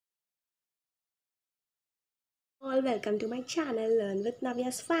all, welcome to my channel Learn with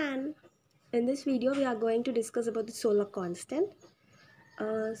Navya's Fan. In this video we are going to discuss about the solar constant.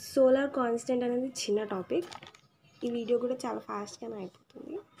 Solar constant అనేది చిన్న topic. ఈ video కూడా చాలా ఫాస్ట్గానే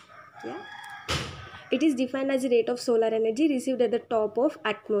అయిపోతుంది. Yeah. It is defined as the rate of solar energy received at the top of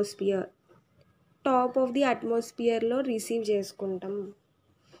atmosphere. Top of the atmosphere లో receive చేసుకుంటాం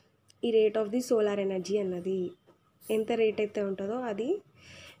ఈ rate of the solar energy అన్నది. ఎంత రేట్ అయితే ఉంటుందో అది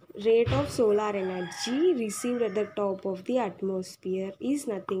rate of solar energy received at the top of the atmosphere is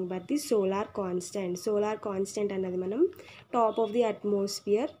nothing but the solar constant. Solar constant అన్నది మనం top of the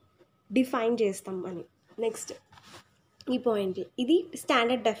atmosphere define చేస్తాం అని. నెక్స్ట్ ఈ పాయింట్ ఇది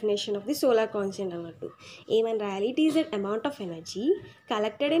standard definition of the solar constant అన్నట్టు. ఏమని రాయాలి? It is that amount of energy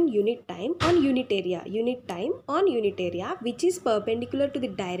collected in unit time on unit area which is perpendicular to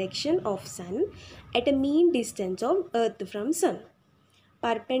the direction of sun at a mean distance of earth from sun.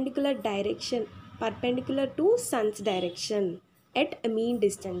 perpendicular to sun's direction at a mean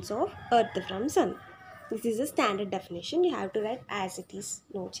distance of earth from sun. This is a standard definition. You have to write as it is,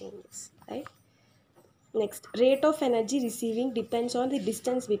 no changes, right? Next, rate of energy receiving depends on the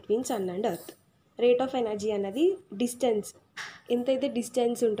distance between sun and earth. Rate of energy అన్నది distance ఎంతైతే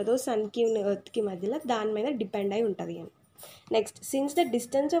distance ఉంటుందో సన్కి ఎర్త్కి మధ్యలో దాని మీద depend అయి ఉంటుంది అని. Next, since the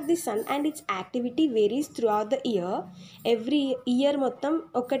distance of the sun and it's activity varies through out the year. Every year మొత్తం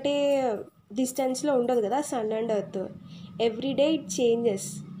ఒకటే డిస్టెన్స్లో ఉండదు కదా sun and earth. Every day it changes.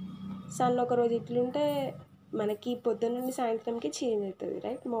 Sun ఒకరోజు ఇట్లుంటే మనకి పొద్దున్న నుండి సాయంత్రంకి చేంజ్ అవుతుంది,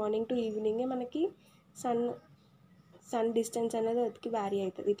 రైట్? మార్నింగ్ టు ఈవినింగే మనకి సన్ డిస్టెన్స్ అనేది ఎర్త్కి వ్యారీ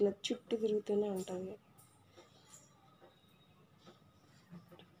అవుతుంది, ఇట్లా చుట్టూ తిరుగుతూనే ఉంటుంది.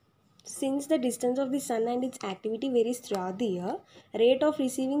 Since the distance of the sun and its activity varies throughout the year, rate of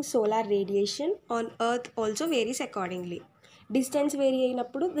receiving solar radiation on earth also varies accordingly. Distance vary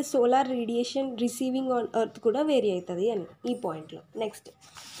అయినప్పుడు the solar radiation receiving on earth కూడా vary అవుతుంది అని ఈ పాయింట్లో. Next,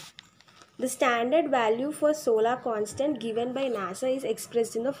 the standard value for solar constant given by NASA is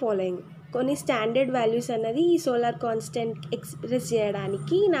expressed in the following. కొన్ని standard values అన్నది ఈ solar constant express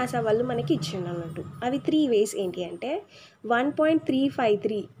చేయడానికి నాసా వాళ్ళు మనకి ఇచ్చిండు అన్నట్టు. అవి 3 ways ఏంటి అంటే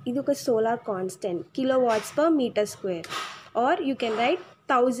 1.353 ఇది ఒక solar constant kilo watts per metre square, are you can write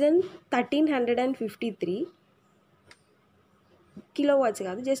 1353 kilo watts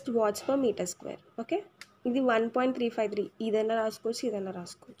కాదు, just watts per metre square. Okay, ఇది 1.353 ఇదైనా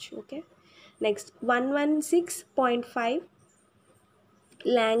రాసుకోవచ్చు. Okay, next 116.5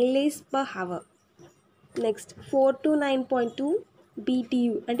 Langley's per hour. Next 429.2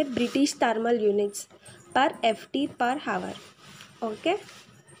 BTU అంటే British thermal units per FT per hour. Okay,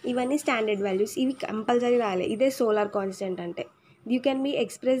 ఇవన్నీ standard values, ఇవి compulsory రాయాలి. ఇదే solar constant అంటే. You can be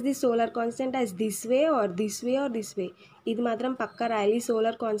express the solar constant as this way are this way. ఇది మాత్రం పక్కా రాయాలి.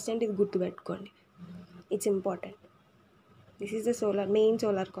 Solar constant ఇది గుర్తుపెట్టుకోండి, it's important. This is the main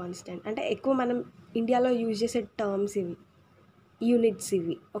solar constant. అంటే ఎక్కువ మనం ఇండియాలో యూజ్ చేసే టర్మ్స్ ఇవి, యూనిట్స్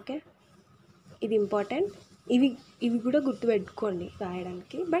ఇవి. ఓకే, ఇది ఇంపార్టెంట్. ఇవి కూడా గుర్తుపెట్టుకోండి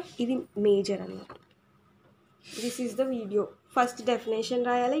రాయడానికి, బట్ ఇది మేజర్ అన్నమాట. This is the video. First definition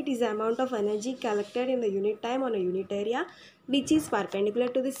రాయాలి. It is amount of energy collected in the unit time on a unit area which is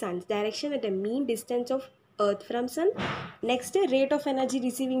perpendicular to the Sons direction at a mean distance of earth from sun. Next, rate of energy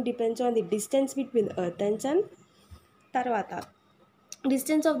receiving depends on the distance between earth and sun. తర్వాత,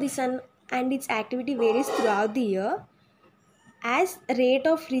 distance of the sun and it's activity varies through out the year as rate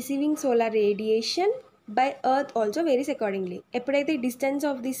of receiving solar radiation by earth also varies accordingly. ఎప్పుడైతే distance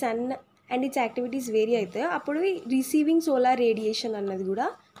of the sun and it's activities vary అవుతాయో అప్పుడు receiving solar radiation అన్నది కూడా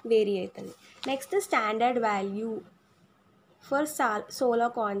vary అవుతుంది. Next, standard value for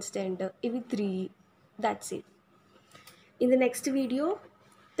solar constant ఇవి 3. That's it. In the next video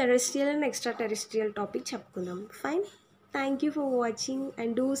terrestrial and extra terrestrial topic చెప్పుకుందాం. Fine. Thank you for watching and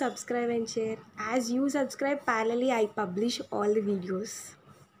do subscribe and share. As you subscribe, parallelly I publish all the videos.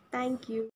 Thank you.